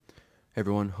Hey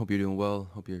everyone, hope you're doing well.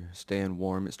 Hope you're staying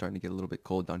warm. It's starting to get a little bit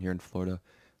cold down here in Florida.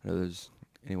 I know there's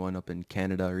anyone up in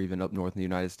Canada or even up north in the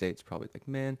United States probably like,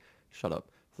 man, shut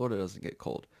up. Florida doesn't get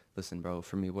cold. Listen, bro,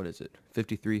 for me, what is it?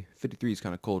 53? 53 is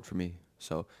kind of cold for me.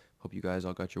 So hope you guys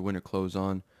all got your winter clothes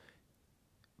on.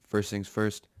 First things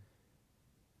first,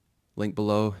 link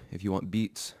below if you want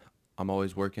beats. I'm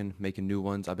always working, making new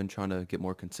ones. I've been trying to get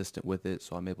more consistent with it,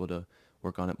 so I'm able to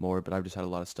work on it more. But I've just had a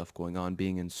lot of stuff going on,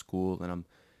 being in school, and I'm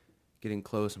getting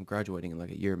close. I'm graduating in like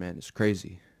a year, man. It's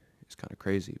crazy. It's kind of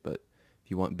crazy. But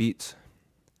if you want beats,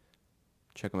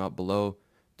 check them out below.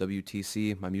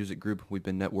 WTC, my music group. We've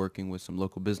been networking with some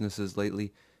local businesses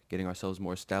lately, getting ourselves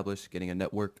more established, getting a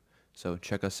network. So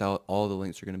check us out. All the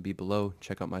links are going to be below.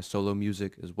 Check out my solo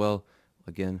music as well.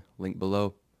 Again, link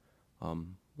below.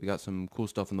 We got some cool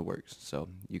stuff in the works. So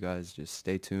you guys just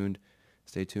stay tuned.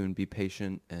 Stay tuned, be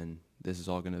patient, and this is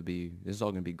all gonna be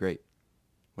great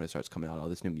when it starts coming out. All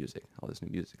this new music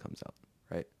comes out,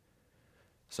 right?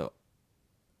 So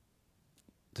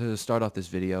to start off this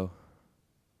video,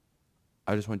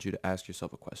 I just want you to ask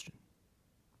yourself a question.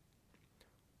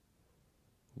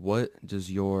 What does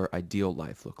your ideal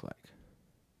life look like?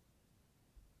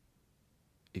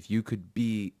 If you could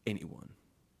be anyone,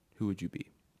 who would you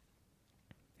be?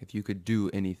 If you could do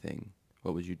anything,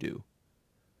 what would you do?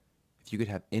 If you could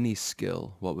have any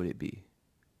skill, what would it be?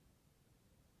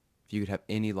 If you could have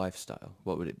any lifestyle,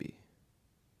 what would it be?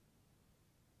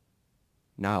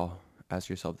 Now, ask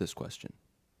yourself this question.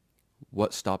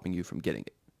 What's stopping you from getting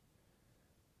it?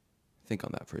 Think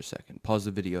on that for a second. Pause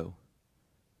the video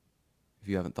if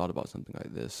you haven't thought about something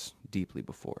like this deeply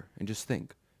before, and just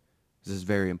think. This is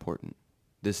very important.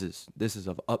 This is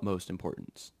of utmost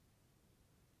importance.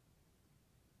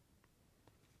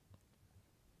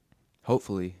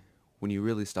 Hopefully, when you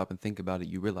really stop and think about it,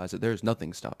 you realize that there's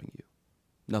nothing stopping you.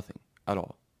 Nothing at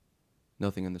all.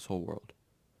 Nothing in this whole world.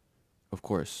 Of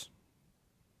course,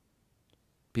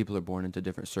 people are born into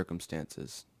different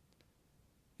circumstances.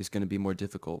 It's going to be more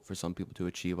difficult for some people to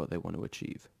achieve what they want to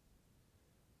achieve.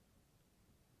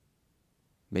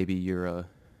 Maybe you're a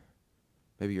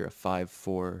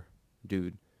 5'4"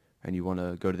 dude and you want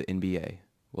to go to the NBA.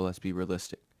 Well, let's be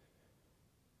realistic.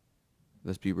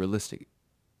 Let's be realistic.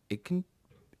 It can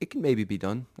maybe be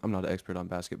done. I'm not an expert on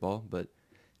basketball, but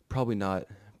probably not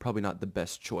the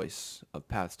best choice of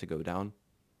paths to go down.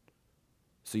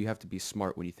 So you have to be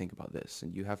smart when you think about this,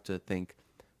 and you have to think,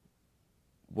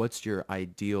 what's your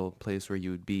ideal place where you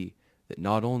would be that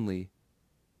not only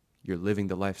you're living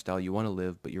the lifestyle you want to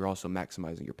live, but you're also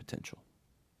maximizing your potential.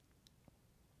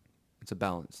 It's a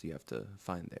balance you have to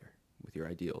find there with your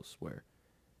ideals, where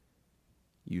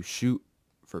you shoot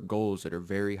for goals that are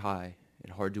very high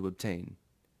and hard to obtain,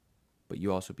 but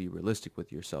you also be realistic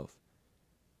with yourself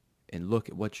and look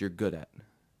at what you're good at,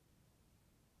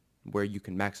 where you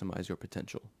can maximize your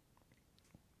potential.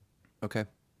 Okay?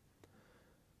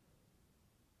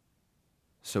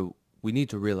 So we need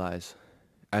to realize,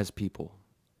 as people,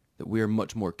 that we are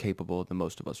much more capable than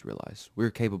most of us realize. We're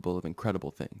capable of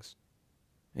incredible things.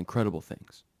 Incredible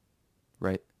things,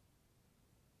 right?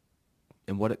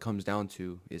 And what it comes down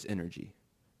to is energy,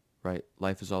 right?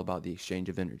 Life is all about the exchange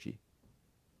of energy.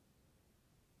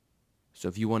 So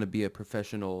if you want to be a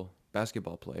professional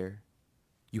basketball player,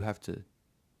 you have to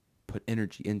put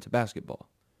energy into basketball.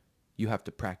 You have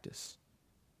to practice,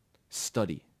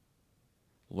 study,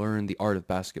 learn the art of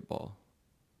basketball,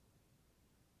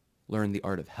 learn the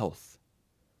art of health,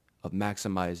 of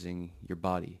maximizing your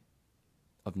body,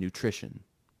 of nutrition,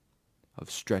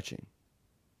 of stretching,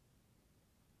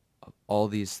 of all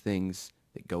these things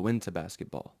that go into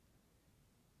basketball.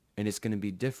 And it's going to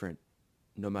be different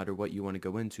no matter what you want to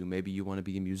go into. Maybe you want to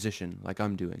be a musician like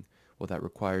I'm doing. Well, that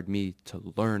required me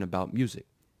to learn about music,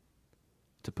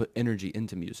 to put energy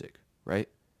into music, right?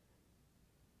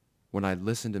 When I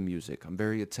listen to music, I'm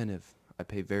very attentive. I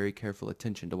pay very careful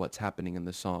attention to what's happening in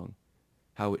the song,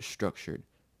 how it's structured,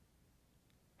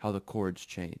 how the chords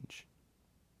change,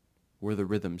 where the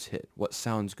rhythms hit, what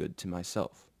sounds good to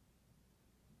myself,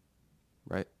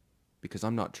 right? Because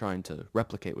I'm not trying to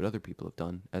replicate what other people have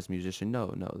done as a musician.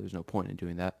 No, there's no point in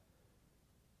doing that.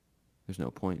 There's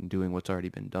no point in doing what's already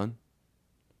been done.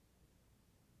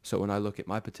 So when I look at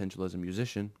my potential as a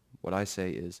musician, what I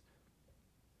say is,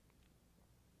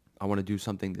 I want to do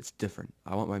something that's different.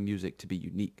 I want my music to be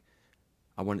unique.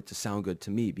 I want it to sound good to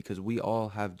me, because we all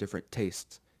have different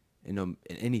tastes in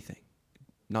anything,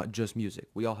 not just music.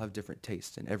 We all have different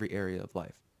tastes in every area of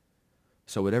life.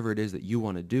 So whatever it is that you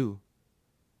want to do,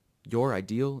 your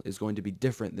ideal is going to be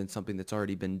different than something that's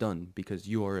already been done, because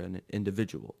you are an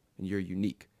individual and you're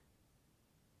unique.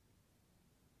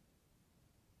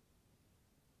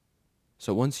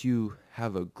 So once you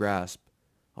have a grasp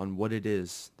on what it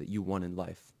is that you want in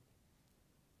life,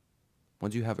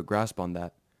 once you have a grasp on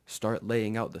that, start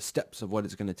laying out the steps of what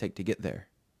it's going to take to get there,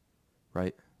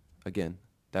 right? Again,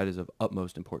 that is of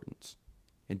utmost importance.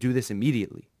 And do this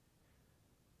immediately.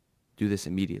 Do this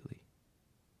immediately.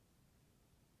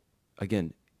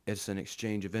 Again, it's an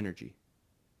exchange of energy.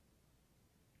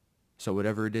 So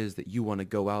whatever it is that you want to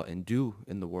go out and do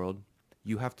in the world,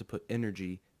 you have to put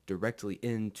energy directly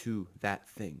into that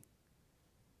thing.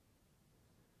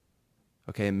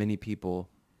 Okay, and many people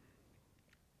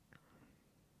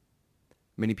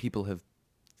have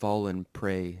fallen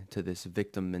prey to this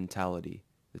victim mentality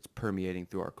that's permeating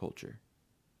through our culture.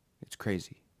 It's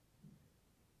crazy.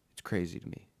 It's crazy to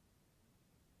me.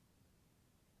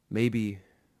 Maybe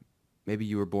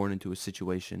you were born into a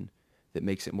situation that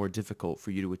makes it more difficult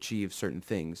for you to achieve certain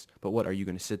things. But what, are you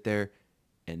going to sit there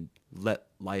and let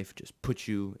life just put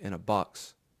you in a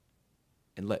box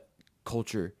and let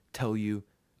culture tell you,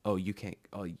 oh, you can't,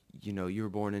 oh, you know, you were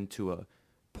born into a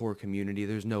poor community.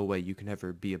 There's no way you can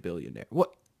ever be a billionaire.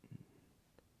 What?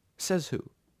 Says who?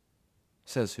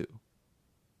 Says who?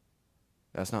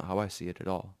 That's not how I see it at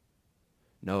all.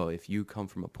 No, if you come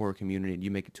from a poor community and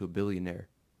you make it to a billionaire,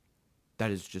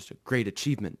 that is just a great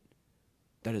achievement.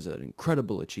 That is an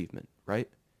incredible achievement, right?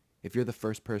 If you're the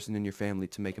first person in your family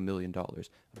to make $1 million, $1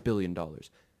 billion,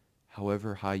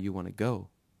 however high you want to go,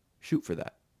 shoot for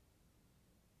that.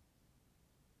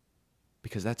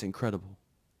 Because that's incredible.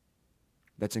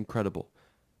 That's incredible.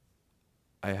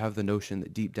 I have the notion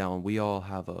that deep down we all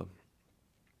have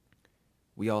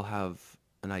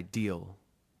an ideal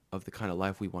of the kind of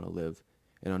life we want to live.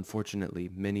 And unfortunately,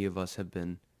 many of us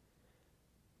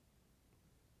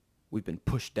we've been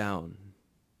pushed down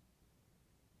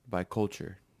by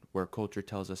culture, where culture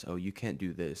tells us, oh, you can't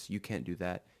do this, you can't do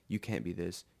that, you can't be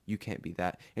this, you can't be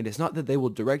that. And it's not that they will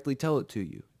directly tell it to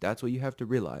you. That's what you have to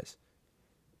realize.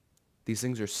 These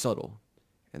things are subtle,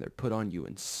 and they're put on you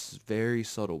in very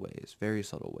subtle ways,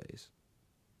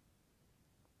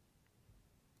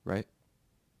 right?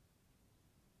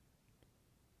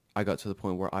 I got to the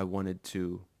point where I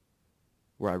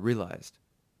realized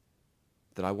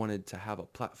that I wanted to have a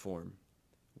platform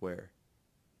where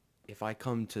if I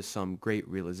come to some great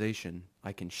realization,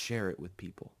 I can share it with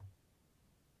people.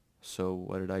 So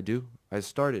what did I do? I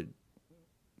started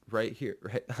right here,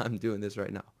 right? I'm doing this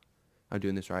right now.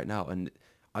 And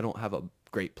I don't have a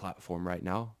great platform right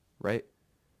now, right?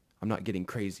 I'm not getting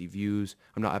crazy views.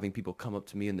 I'm not having people come up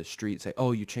to me in the street say,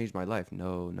 oh, you changed my life.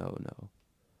 No,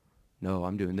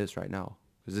 I'm doing this right now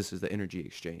because this is the energy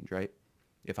exchange, right?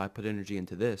 If I put energy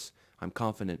into this, I'm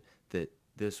confident that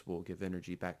this will give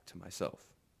energy back to myself.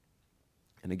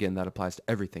 And again, that applies to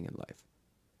everything in life.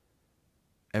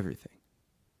 Everything.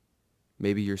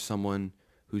 Maybe you're someone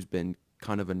who's been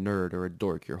kind of a nerd or a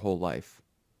dork your whole life.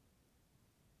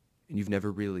 And you've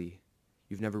never really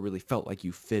felt like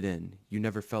you fit in. You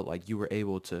never felt like you were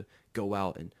able to go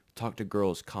out and talk to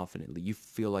girls confidently. You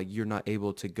feel like you're not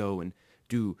able to go and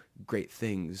do great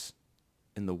things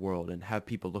in the world and have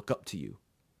people look up to you.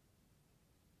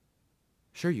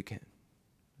 Sure you can.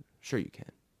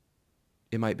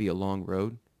 It might be a long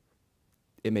road.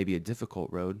 It may be a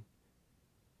difficult road.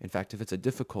 In fact, if it's a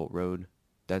difficult road,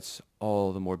 that's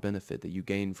all the more benefit that you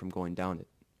gain from going down it.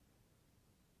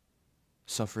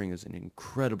 Suffering is an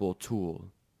incredible tool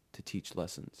to teach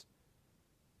lessons.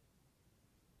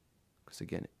 Because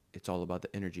again, it's all about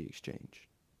the energy exchange.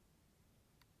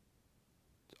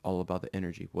 It's all about the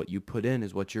energy. What you put in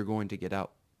is what you're going to get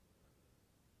out.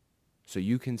 So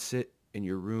you can sit in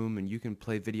your room and you can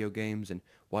play video games and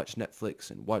watch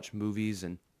Netflix and watch movies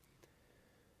and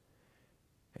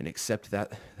accept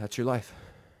that that's your life.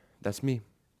 That's me.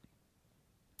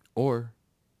 Or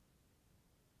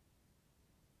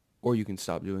you can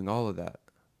stop doing all of that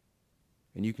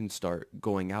and you can start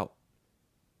going out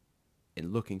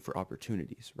and looking for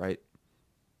opportunities, right?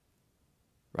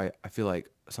 Right? I feel like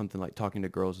something like talking to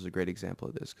girls is a great example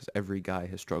of this because every guy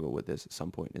has struggled with this at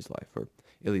some point in his life, or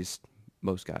at least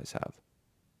most guys have.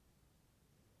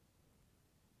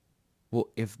 Well,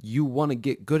 if you want to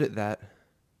get good at that,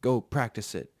 go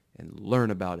practice it and learn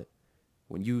about it.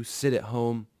 When you sit at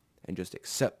home and just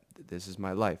accept that this is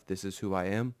my life, this is who I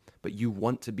am, but you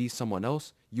want to be someone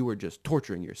else, you are just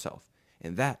torturing yourself.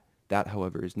 And that,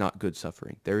 however, is not good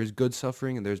suffering. There is good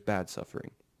suffering and there's bad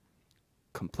suffering.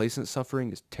 Complacent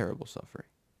suffering is terrible suffering.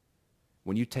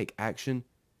 When you take action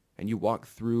and you walk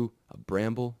through a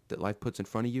bramble that life puts in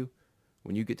front of you,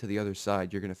 when you get to the other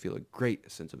side, you're going to feel a great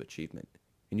sense of achievement.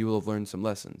 And you will have learned some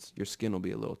lessons. Your skin will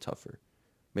be a little tougher.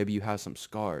 Maybe you have some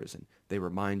scars and they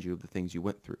remind you of the things you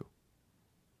went through.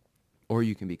 Or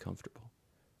you can be comfortable.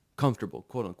 Comfortable,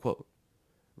 quote unquote.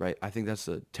 right? I think that's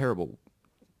a terrible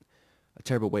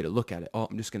way to look at it. Oh,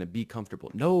 I'm just going to be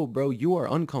comfortable. No, bro, you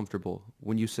are uncomfortable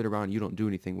when you sit around and you don't do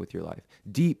anything with your life.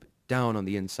 Deep down on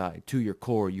the inside, to your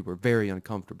core, you were very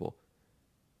uncomfortable.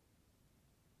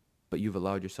 But you've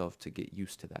allowed yourself to get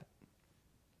used to that.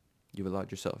 You've allowed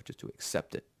yourself just to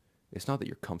accept it. It's not that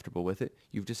you're comfortable with it.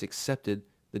 You've just accepted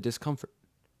the discomfort.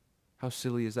 How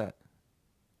silly is that?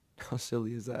 How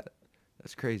silly is that?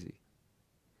 That's crazy.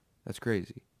 That's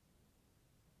crazy.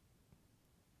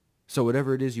 So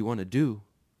whatever it is you want to do,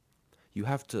 you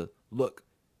have to look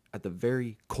at the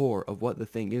very core of what the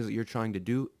thing is that you're trying to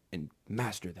do and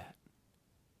master that.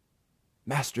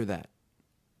 Master that.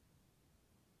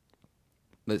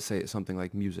 Let's say it's something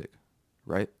like music,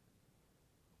 right?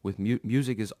 With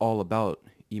music is all about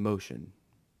emotion.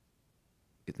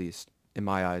 At least in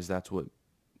my eyes, that's what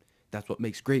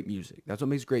makes great music. That's what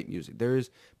makes great music. There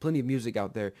is plenty of music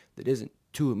out there that isn't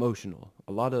too emotional.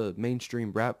 A lot of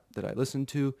mainstream rap that I listen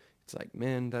to, it's like,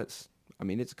 man,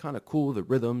 it's kind of cool. The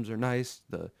rhythms are nice.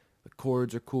 The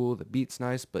chords are cool. The beat's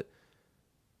nice. But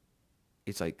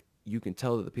it's like you can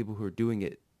tell that the people who are doing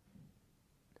it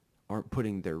aren't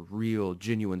putting their real,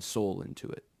 genuine soul into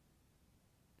it.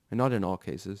 And not in all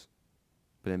cases,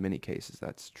 but in many cases,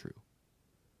 that's true.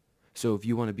 So if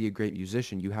you want to be a great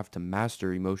musician, you have to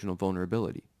master emotional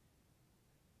vulnerability.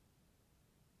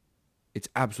 It's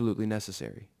absolutely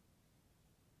necessary.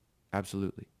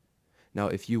 Absolutely. Now,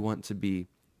 if you want to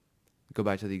go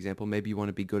back to the example, maybe you want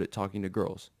to be good at talking to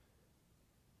girls.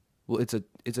 Well, it's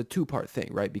a two-part thing,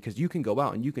 right? Because you can go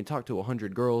out and you can talk to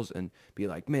 100 girls and be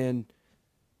like, man,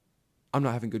 I'm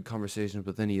not having good conversations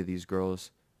with any of these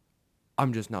girls.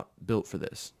 I'm just not built for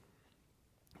this,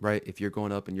 right? If you're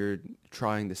going up and you're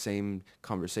trying the same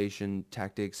conversation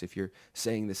tactics, if you're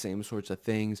saying the same sorts of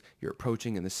things, you're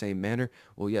approaching in the same manner,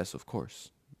 well, yes, of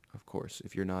course. Of course.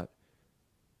 If you're not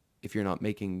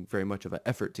making very much of an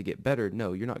effort to get better,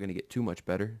 no, you're not going to get too much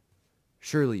better.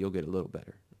 Surely you'll get a little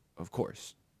better. Of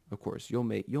course. Of course. You'll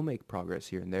make progress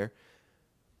here and there.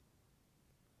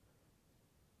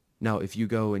 Now, if you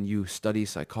go and you study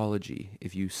psychology,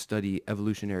 if you study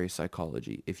evolutionary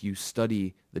psychology, if you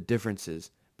study the differences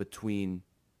between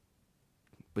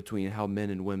how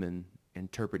men and women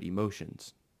interpret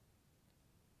emotions,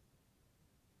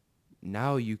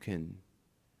 now you can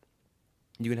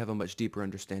have a much deeper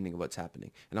understanding of what's happening.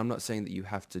 And I'm not saying that you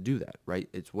have to do that, right?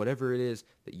 It's whatever it is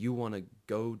that you want to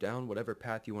go down, whatever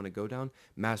path you want to go down,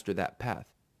 master that path.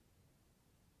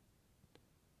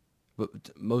 But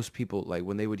most people, like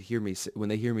when they hear me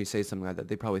say something like that,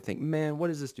 they probably think, man,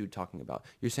 what is this dude talking about?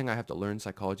 You're saying I have to learn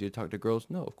psychology to talk to girls?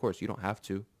 No, of course, you don't have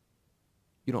to.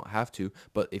 You don't have to.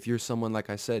 But if you're someone, like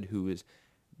I said, who has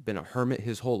been a hermit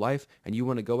his whole life and you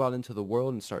want to go out into the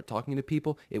world and start talking to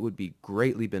people, it would be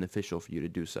greatly beneficial for you to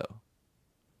do so.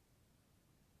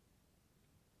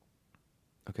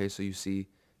 Okay, so you see,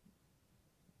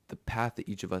 the path that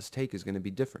each of us take is going to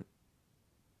be different.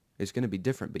 It's going to be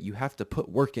different, but you have to put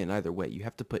work in either way. You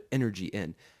have to put energy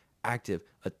in, active,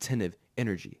 attentive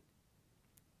energy.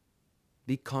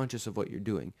 Be conscious of what you're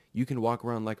doing. You can walk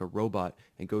around like a robot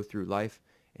and go through life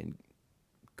and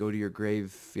go to your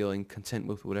grave feeling content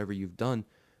with whatever you've done,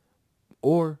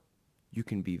 or you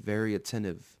can be very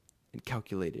attentive and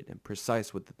calculated and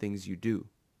precise with the things you do.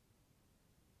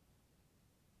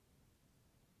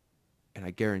 And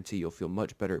I guarantee you'll feel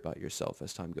much better about yourself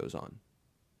as time goes on.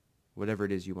 Whatever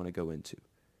it is you want to go into,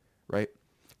 right?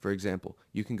 For example,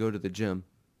 you can go to the gym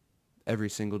every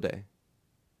single day.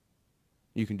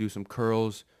 You can do some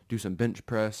curls, do some bench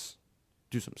press,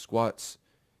 do some squats,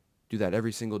 do that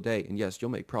every single day. And yes,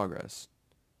 you'll make progress.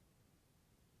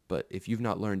 But if you've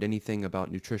not learned anything about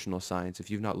nutritional science,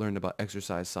 if you've not learned about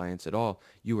exercise science at all,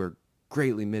 you are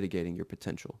greatly mitigating your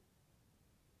potential.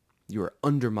 You are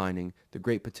undermining the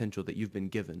great potential that you've been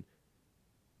given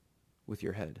with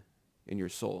your head. In your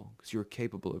soul, because you're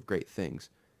capable of great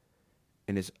things.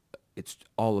 And it's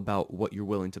all about what you're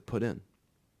willing to put in.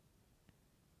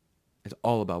 It's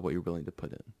all about what you're willing to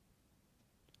put in.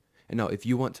 And now, if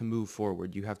you want to move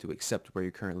forward, you have to accept where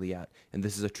you're currently at. And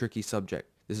this is a tricky subject.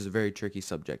 This is a very tricky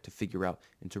subject to figure out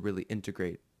and to really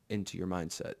integrate into your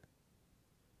mindset.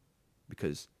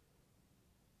 Because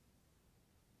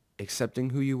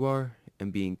accepting who you are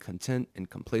and being content and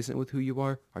complacent with who you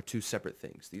are two separate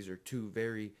things. These are two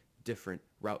very different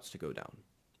routes to go down.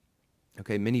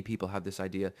 Okay, many people have this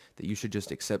idea that you should just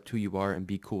accept who you are and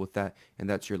be cool with that, and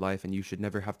that's your life, and you should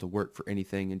never have to work for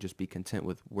anything and just be content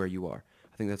with where you are.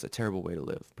 I think that's a terrible way to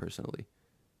live, personally.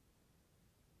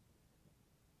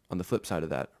 On the flip side of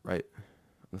that, right?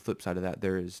 On the flip side of that,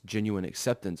 there is genuine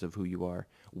acceptance of who you are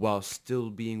while still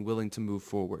being willing to move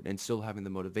forward and still having the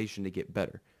motivation to get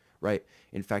better, right?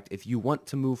 In fact, if you want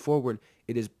to move forward,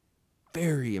 it is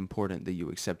very important that you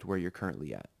accept where you're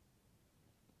currently at.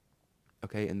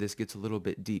 Okay, and this gets a little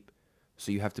bit deep.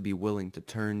 So you have to be willing to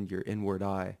turn your inward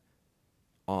eye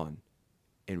on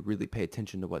and really pay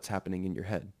attention to what's happening in your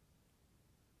head.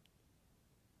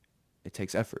 It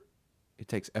takes effort. It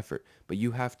takes effort. But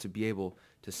you have to be able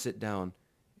to sit down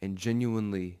and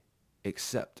genuinely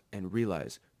accept and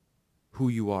realize who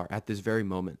you are at this very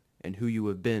moment and who you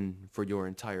have been for your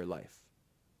entire life.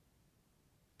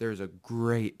 There's a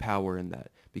great power in that,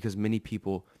 because many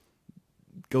people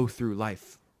go through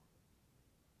life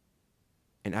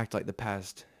and act like the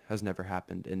past has never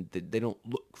happened, and they don't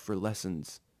look for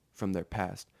lessons from their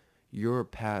past. Your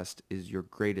past is your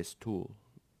greatest tool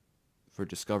for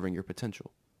discovering your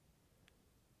potential.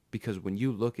 Because when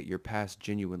you look at your past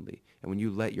genuinely, and when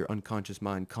you let your unconscious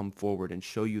mind come forward and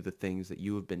show you the things that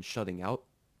you have been shutting out,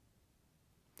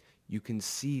 you can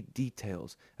see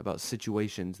details about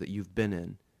situations that you've been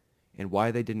in and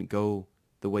why they didn't go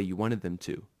the way you wanted them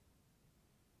to.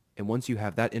 And once you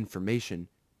have that information,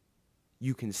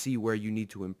 you can see where you need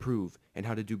to improve and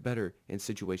how to do better in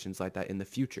situations like that in the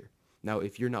future. Now,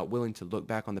 if you're not willing to look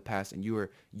back on the past and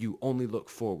you only look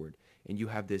forward, and you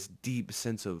have this deep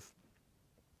sense of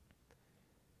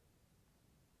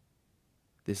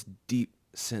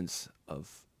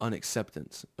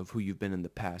unacceptance of who you've been in the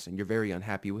past, and you're very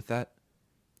unhappy with that,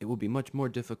 it will be much more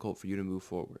difficult for you to move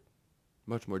forward.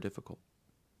 Much more difficult.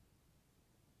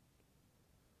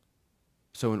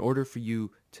 So in order for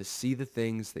you to see the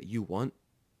things that you want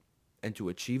and to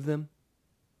achieve them,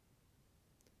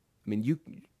 I mean,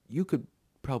 you could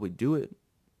probably do it.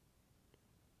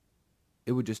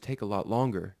 It would just take a lot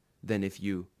longer than if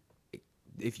you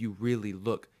really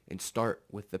look and start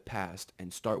with the past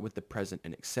and start with the present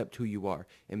and accept who you are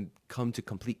and come to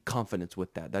complete confidence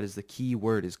with that. That is the key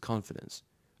word, is confidence.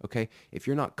 Okay? If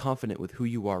you're not confident with who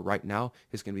you are right now,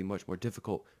 it's going to be much more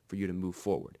difficult for you to move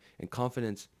forward. And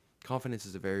confidence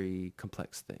is a very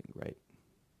complex thing, right?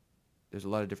 There's a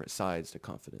lot of different sides to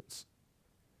confidence.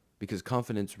 Because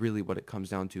confidence, really what it comes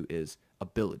down to is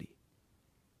ability.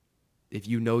 If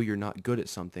you know you're not good at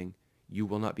something, you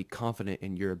will not be confident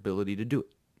in your ability to do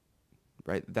it,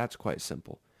 right? That's quite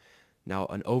simple. Now,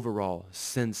 an overall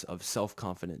sense of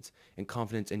self-confidence and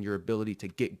confidence in your ability to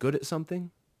get good at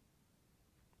something,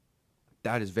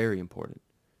 that is very important.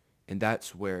 And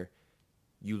that's where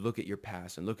you look at your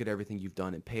past and look at everything you've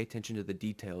done and pay attention to the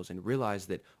details and realize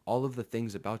that all of the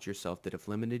things about yourself that have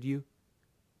limited you,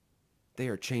 they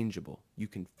are changeable. You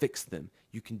can fix them.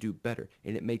 You can do better.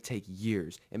 And it may take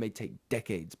years. It may take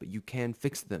decades, but you can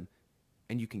fix them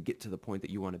and you can get to the point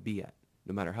that you want to be at,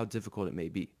 no matter how difficult it may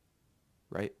be.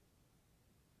 Right?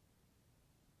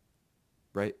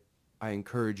 Right? I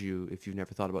encourage you, if you've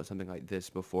never thought about something like this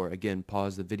before, again,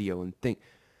 pause the video and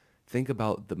think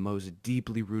about the most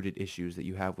deeply rooted issues that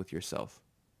you have with yourself.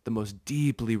 The most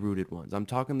deeply rooted ones. I'm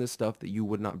talking this stuff that you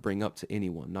would not bring up to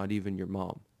anyone, not even your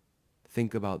mom.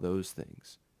 Think about those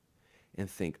things and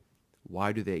think,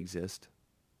 why do they exist?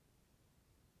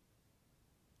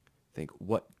 Think,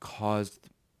 what caused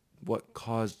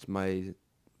my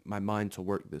mind to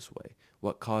work this way?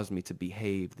 What caused me to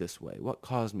behave this way? What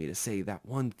caused me to say that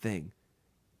one thing?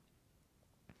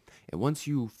 And once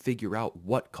you figure out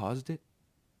what caused it,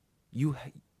 you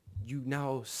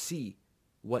now see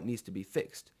what needs to be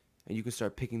fixed, and you can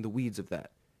start picking the weeds of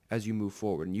that as you move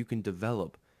forward, and you can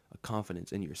develop a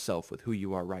confidence in yourself with who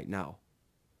you are right now.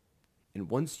 And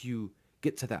once you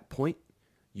get to that point,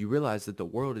 you realize that the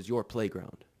world is your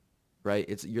playground,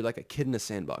 right? You're like a kid in a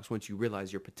sandbox once you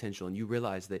realize your potential, and you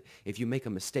realize that if you make a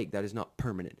mistake, that is not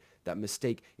permanent. That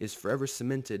mistake is forever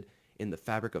cemented in the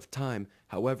fabric of time.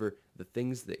 However, the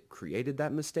things that created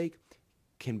that mistake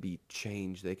can be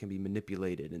changed. They can be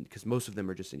manipulated, and because most of them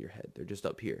are just in your head. They're just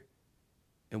up here.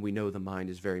 And we know the mind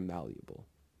is very malleable.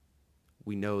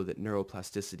 We know that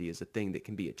neuroplasticity is a thing that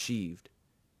can be achieved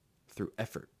through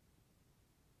effort.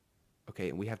 Okay,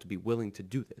 and we have to be willing to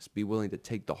do this, be willing to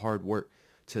take the hard work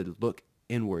to look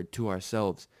inward to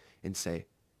ourselves and say,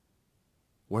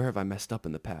 where have I messed up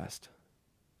in the past?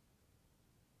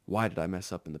 Why did I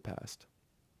mess up in the past?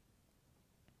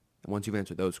 And once you've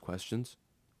answered those questions,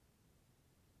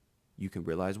 you can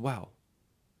realize, wow,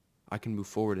 I can move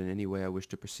forward in any way I wish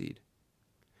to proceed.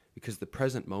 Because the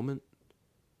present moment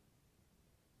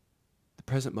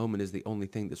is the only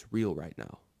thing that's real right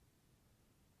now.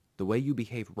 The way you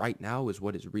behave right now is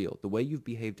what is real. The way you've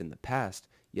behaved in the past,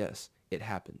 yes, it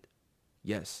happened.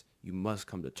 Yes, you must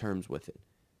come to terms with it.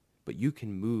 But you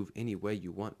can move any way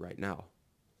you want right now.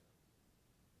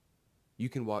 You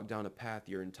can walk down a path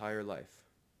your entire life.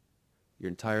 your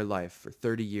entire life for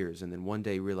 30 years and then one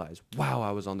day realize, wow,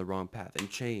 I was on the wrong path, and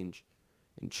change,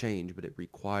 but it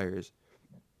requires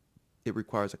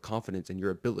a confidence in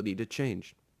your ability to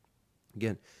change.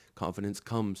 Again, confidence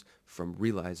comes from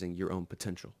realizing your own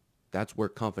potential. That's where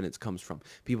confidence comes from.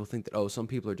 People think that, oh, some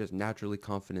people are just naturally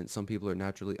confident, some people are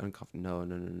naturally unconfident. No,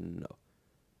 no, no, no, no.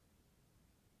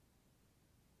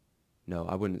 No,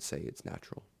 I wouldn't say it's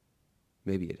natural.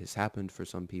 Maybe it has happened for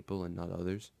some people and not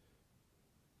others.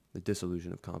 The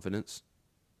disillusion of confidence.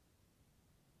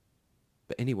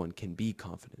 But anyone can be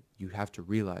confident. You have to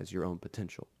realize your own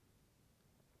potential.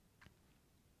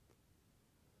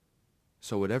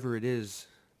 So whatever it is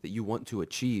that you want to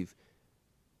achieve,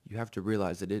 you have to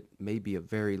realize that it may be a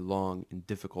very long and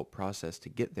difficult process to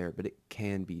get there, but it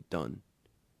can be done.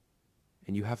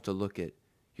 And you have to look at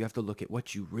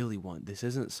what you really want. This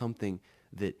isn't something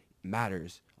that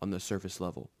matters on the surface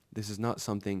level. This is not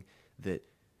something that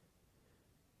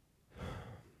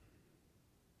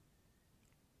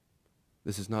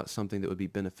would be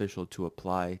beneficial to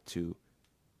apply to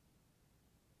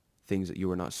things that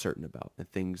you are not certain about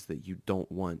and things that you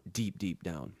don't want deep, deep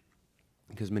down.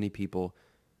 Because many people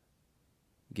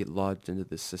get lodged into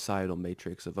this societal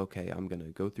matrix of, okay, I'm going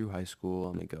to go through high school,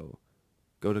 I'm going to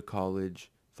go to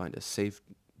college, find a safe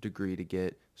degree to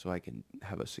get so I can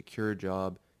have a secure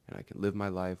job and I can live my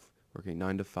life working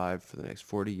 9 to 5 for the next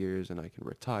 40 years and I can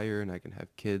retire and I can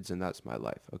have kids and that's my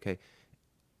life, okay?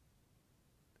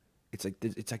 It's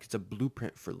a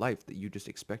blueprint for life that you just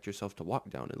expect yourself to walk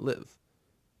down and live.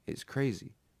 It's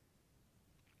crazy.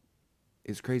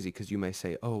 It's crazy because you may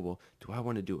say, oh, well, do I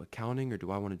want to do accounting or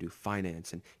do I want to do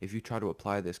finance? And if you try to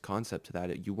apply this concept to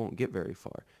that, you won't get very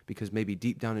far because maybe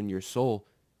deep down in your soul,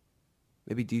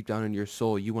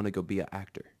 you want to go be an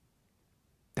actor.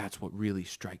 That's what really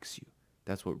strikes you.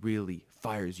 That's what really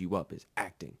fires you up is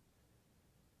acting.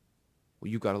 Well,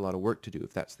 you've got a lot of work to do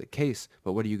if that's the case,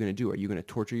 but what are you going to do? Are you going to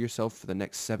torture yourself for the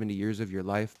next 70 years of your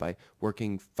life by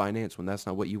working finance when that's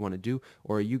not what you want to do?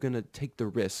 Or are you going to take the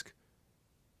risk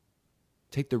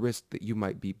that you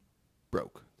might be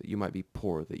broke, that you might be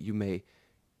poor, that you may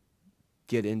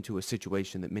get into a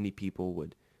situation that many people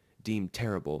would deem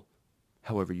terrible.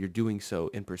 However, you're doing so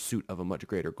in pursuit of a much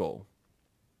greater goal.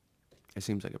 It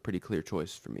seems like a pretty clear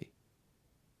choice for me.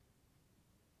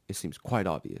 It seems quite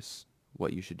obvious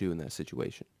what you should do in that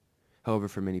situation. However,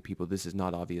 for many people, this is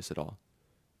not obvious at all.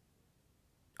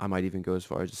 I might even go as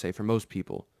far as to say for most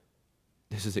people,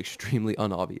 this is extremely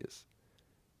unobvious.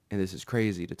 And this is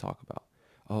crazy to talk about.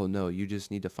 Oh no, you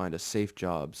just need to find a safe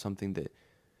job, something that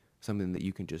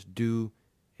you can just do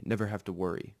and never have to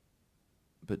worry.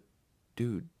 But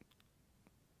dude,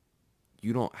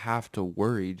 you don't have to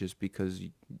worry just because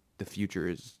the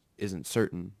future isn't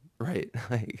certain, right?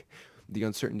 Like the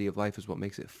uncertainty of life is what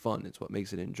makes it fun. It's what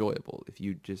makes it enjoyable. If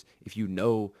you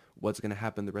know what's going to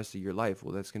happen the rest of your life,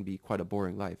 well, that's going to be quite a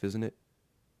boring life, isn't it?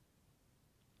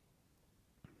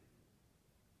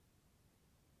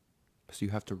 So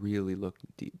you have to really look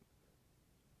deep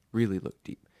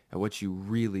at what you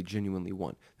really genuinely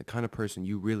want, the kind of person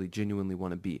you really genuinely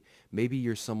want to be. Maybe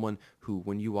you're someone who,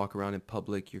 when you walk around in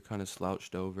public, you're kind of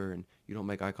slouched over and you don't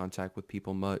make eye contact with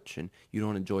people much and you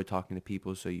don't enjoy talking to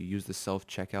people, so you use the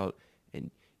self-checkout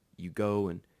and you go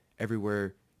and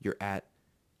everywhere you're at,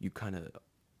 you kind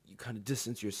of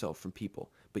distance yourself from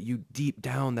people. But you deep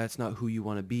down, that's not who you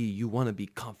want to be. You want to be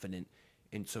confident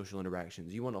in social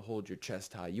interactions. You want to hold your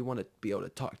chest high. You want to be able to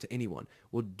talk to anyone.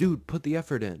 Well, dude, put the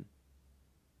effort in.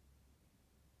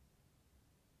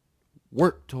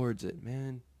 Work towards it,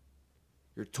 man.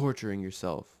 You're torturing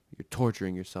yourself. You're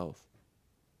torturing yourself.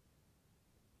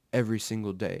 Every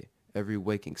single day, every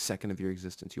waking second of your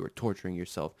existence, you are torturing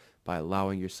yourself by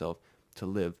allowing yourself to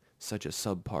live such a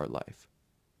subpar life.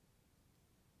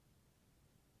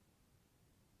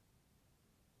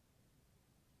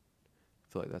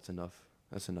 I feel like that's enough.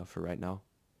 That's enough for right now.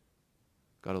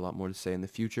 Got a lot more to say in the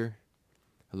future.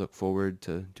 I look forward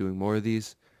to doing more of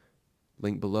these.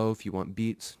 Link below if you want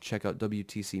beats. Check out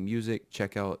WTC Music.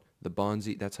 Check out the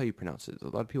Bonzi. That's how you pronounce it. A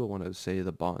lot of people want to say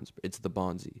the Bonds, but it's the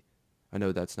Bonzi. I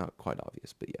know that's not quite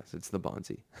obvious, but yes, it's the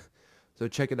Bonzi. So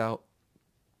check it out.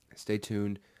 Stay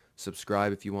tuned.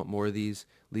 Subscribe if you want more of these.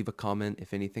 Leave a comment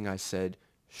if anything I said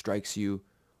strikes you,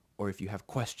 or if you have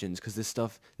questions, because this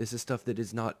is stuff that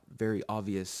is not very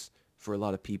obvious for a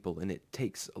lot of people, and it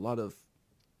takes a lot of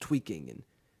tweaking and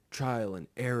trial and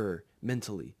error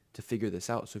mentally to figure this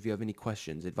out. So if you have any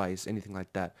questions, advice, anything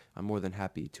like that, I'm more than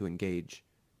happy to engage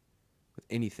with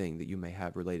anything that you may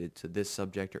have related to this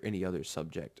subject or any other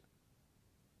subject.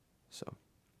 So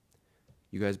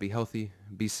you guys be healthy,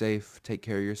 be safe, take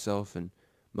care of yourself, and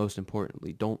most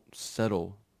importantly, don't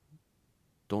settle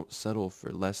Don't settle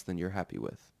for less than you're happy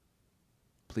with.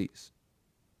 Please.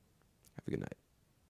 Have a good night.